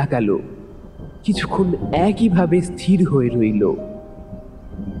মেঘ তাকালো। কিছুক্ষণ একইভাবে স্থির হয়ে রইল।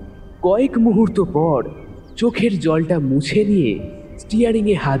 কয়েক মুহূর্ত পর চোখের জলটা মুছে নিয়ে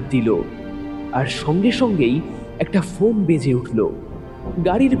স্টিয়ারিংয়ে হাত দিল, আর সঙ্গে সঙ্গেই একটা ফোন বেজে উঠল।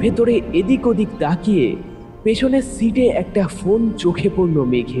 গাড়ির ভেতরে এদিক ওদিক তাকিয়ে পেছনের সিটে একটা ফোন চোখে পড়ল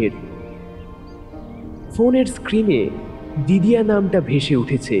মেঘের। ফোনের স্ক্রিনে দিদিয়া নামটা ভেসে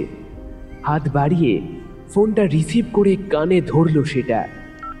উঠেছে। হাত বাড়িয়ে ফোনটা রিসিভ করে কানে ধরল সেটা।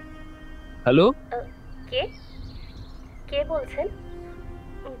 হ্যালো, কে কে বলছেন?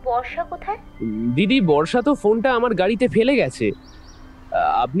 বর্ষা কোথায়? দিদি, বর্ষা তো ফোনটা আমার গাড়িতে ফেলে গেছে।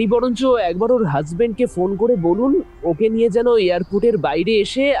 আপনি বরঞ্চ একবার ওর হাজবেন্ডকে ফোন করে বলুন ওকে নিয়ে যেন এয়ারপোর্টের বাইরে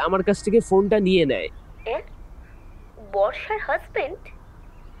এসে আমার কাছ থেকে ফোনটা নিয়ে নেয়। বর্ষার হাজবেন্ড?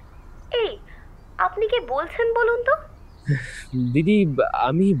 এই, আপনি কে বলছেন বলুন তো? দিদি,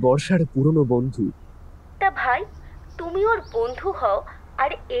 আমি বর্ষার পুরনো বন্ধু। তা ভাই, তুমি ওর বন্ধু হও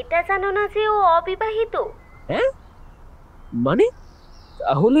আর এটা জানো না যে ও অবিবাহিত? হ্যাঁ, মানে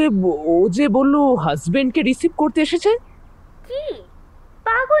তাহলে ও যে বলল হাজবেন্ডকে রিসিভ করতে এসেছে? কি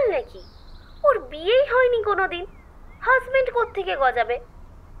পাগল নাকি? ওর বিয়েই হয়নি কোনোদিন, হাজবেন্ড কোত্থেকে গজাবে?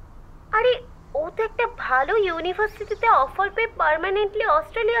 আরে ও তো একটা ভালো ইউনিভার্সিটিতে অফার পেয়ে পার্মানেন্টলি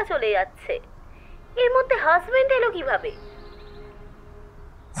অস্ট্রেলিয়া চলে যাচ্ছে, এর মধ্যে হাজবেন্ড এলো কিভাবে?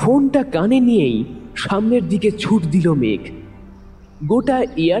 ফোনটা কানে নিয়েই সামনের দিকে ছুট দিল মেঘ। গোটা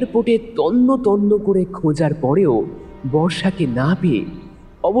এয়ারপোর্টে তন্ন তন্ন করে খোঁজার পরেও বর্ষাকে না পেয়ে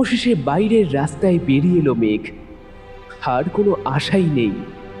অবশেষে বাইরের রাস্তায় বেরিয়ে এলো মেঘ। আর কোনো আশাই নেই,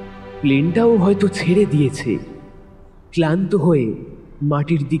 প্লেনটাও হয়তো ছেড়ে দিয়েছে। ক্লান্ত হয়ে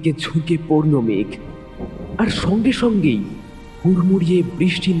মাটির দিকে ঝুঁকে পড়ল মেঘ, আর সঙ্গে সঙ্গেই হুড়মুড়িয়ে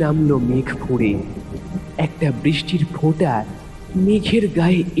বৃষ্টি নামলো মেঘ ফোড়ে। একটা বৃষ্টির ফোঁটা মেঘের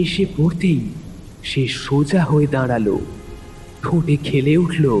গায়ে এসে পড়তেই সে সোজা হয়ে দাঁড়ালো। ঠোঁটে খেলে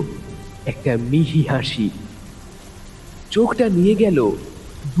উঠল একটা মিহি হাসি। চোখটা নিয়ে গেল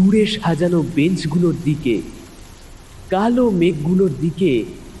দূরে সাজানো বেঞ্চগুলোর দিকে। কালো মেঘগুলোর দিকে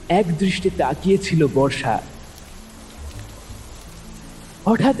এক দৃষ্টে তাকিয়েছিল বর্ষা।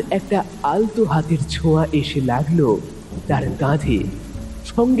 হঠাৎ একটা আলতো হাতের ছোঁয়া এসে লাগলো তার কাঁধে।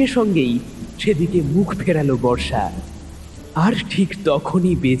 সঙ্গে সঙ্গেই সেদিকে মুখ ফেরালো বর্ষা। আর ঠিক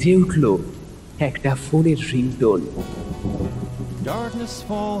তখনই বেজে উঠল একটা ফোনের ringtone. Darkness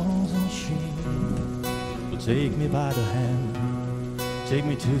falls and she will take me by the hand, take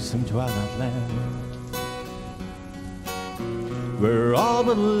me to some twilight land, where all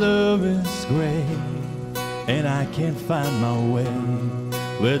but love is gray, and I can't find my way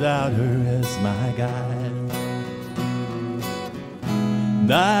without her as my guide.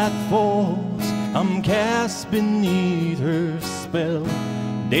 Night falls, I'm cast beneath her spell.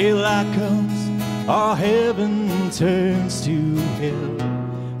 Daylight comes, our heaven turns to hell.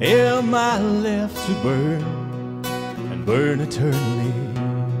 Am I left to burn and burn eternally?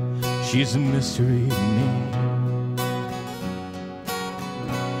 She's a mystery to me.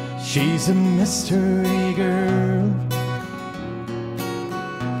 She's a mystery girl.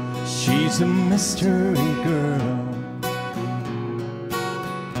 She's a mystery girl.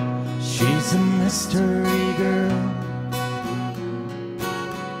 She's a mystery girl.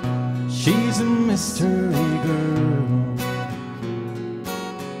 She's a mystery girl.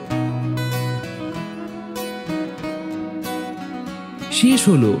 শেষ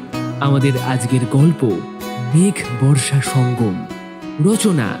হলো আমাদের আজকের গল্প মেঘ বর্ষা সঙ্গম।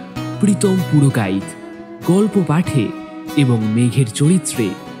 রচনা প্রীতম পুরকাইত, গল্প পাঠে এবং মেঘের চরিত্রে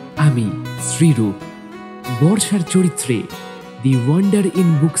আমি শ্রীরূপ, বর্ষার চরিত্রে দি ওয়ান্ডার ইন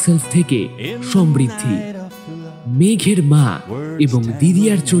বুকসেলফ থেকে সমৃদ্ধি, মেঘের মা এবং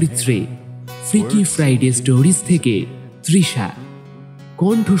দিদিয়ার চরিত্রে ফ্রিকি ফ্রাইডে স্টোরিজ থেকে তৃষা,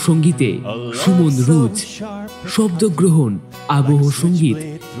 কণ্ঠ সঙ্গীতে সুমন রুজ, শব্দগ্রহণ, আবহ সঙ্গীত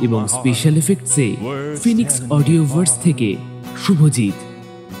এবং স্পেশাল এফেক্টসে ফিনিক্স অডিওভার্স থেকে শুভজিৎ,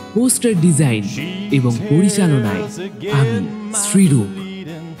 পোস্টার ডিজাইন এবং পরিচালনায় আমি শ্রীরূপ।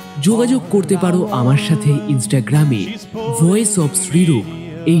 যোগাযোগ করতে পারো আমার সাথে ইনস্টাগ্রামে ভয়েস অফ শ্রীরূপ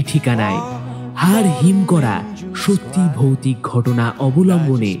এই ঠিকানায়। হাড় হিম করা সত্যি ভৌতিক ঘটনা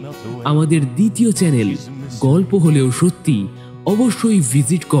অবলম্বনে আমাদের দ্বিতীয় চ্যানেল গল্প হলেও সত্যি অবশ্যই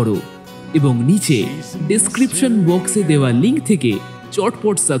ভিজিট করো এবং নিচে ডেসক্রিপশন বক্সে দেওয়া লিঙ্ক থেকে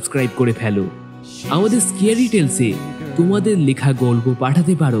চটপট সাবস্ক্রাইব করে ফেলো। আমাদের স্ক্যারিটেলসে তোমাদের লেখা গল্প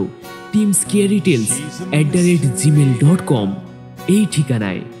পাঠাতে পারো teamscarytales@gmail.com এই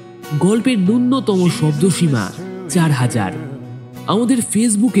ঠিকানায়। গল্পের ন্যূনতম শব্দসীমা 4000। আমাদের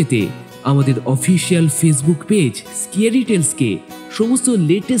ফেসবুকেতে আমাদের অফিসিয়াল ফেসবুক পেজ স্ক্যারিটেলসকে সমস্ত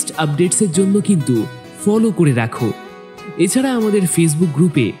লেটেস্ট আপডেটসের জন্য কিন্তু ফলো করে রাখো। এছাড়া আমাদের ফেসবুক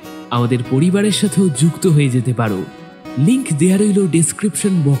গ্রুপে আমাদের পরিবারের সাথেও যুক্ত হয়ে যেতে পারো, লিংক দেয়া রইল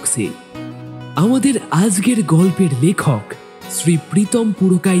ডেসক্রিপশন বক্সে। আমাদের আজকের গল্পের লেখক Shri Pritam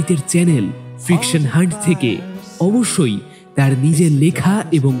পুরকাইতের channel fiction hunt থেকে অবশ্যই তার নিজের লেখা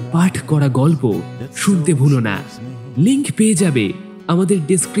এবং পাঠ করা গল্প শুনতে ভুলো না, লিংক পেয়ে যাবে আমাদের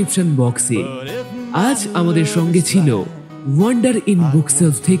ডেসক্রিপশন বক্সে। আজ আমাদের সঙ্গে ছিল ওয়ান্ডার ইন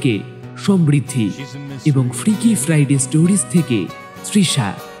বুকসেলফ থেকে সমৃদ্ধি এবং ফ্রিকি ফ্রাইডে স্টোরিজ থেকে তৃষা।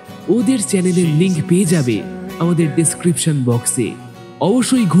 ওদের চ্যানেলের লিংক পেয়ে যাবে আমাদের ডেসক্রিপশন বক্সে।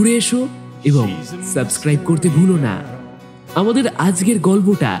 অবশ্যই ঘুরে এসো এবং সাবস্ক্রাইব করতে ভুলো না। আমাদের আজকের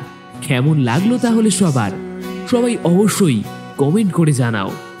গল্পটা কেমন লাগলো তাহলে সবাই অবশ্যই কমেন্ট করে জানাও।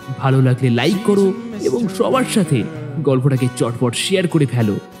 ভালো লাগলে লাইক করো এবং সবার সাথে গল্পটাকে চটপট শেয়ার করে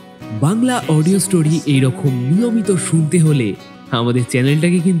ফেলো। বাংলা অডিও স্টোরি এইরকম নিয়মিত শুনতে হলে আমাদের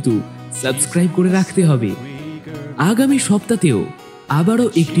চ্যানেলটাকে কিন্তু সাবস্ক্রাইব করে রাখতে হবে। আগামী সপ্তাহেও আবারও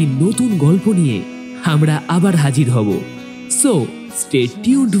একটি নতুন গল্প নিয়ে আমরা আবার হাজির হব। So stay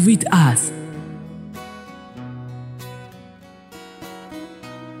tuned with us.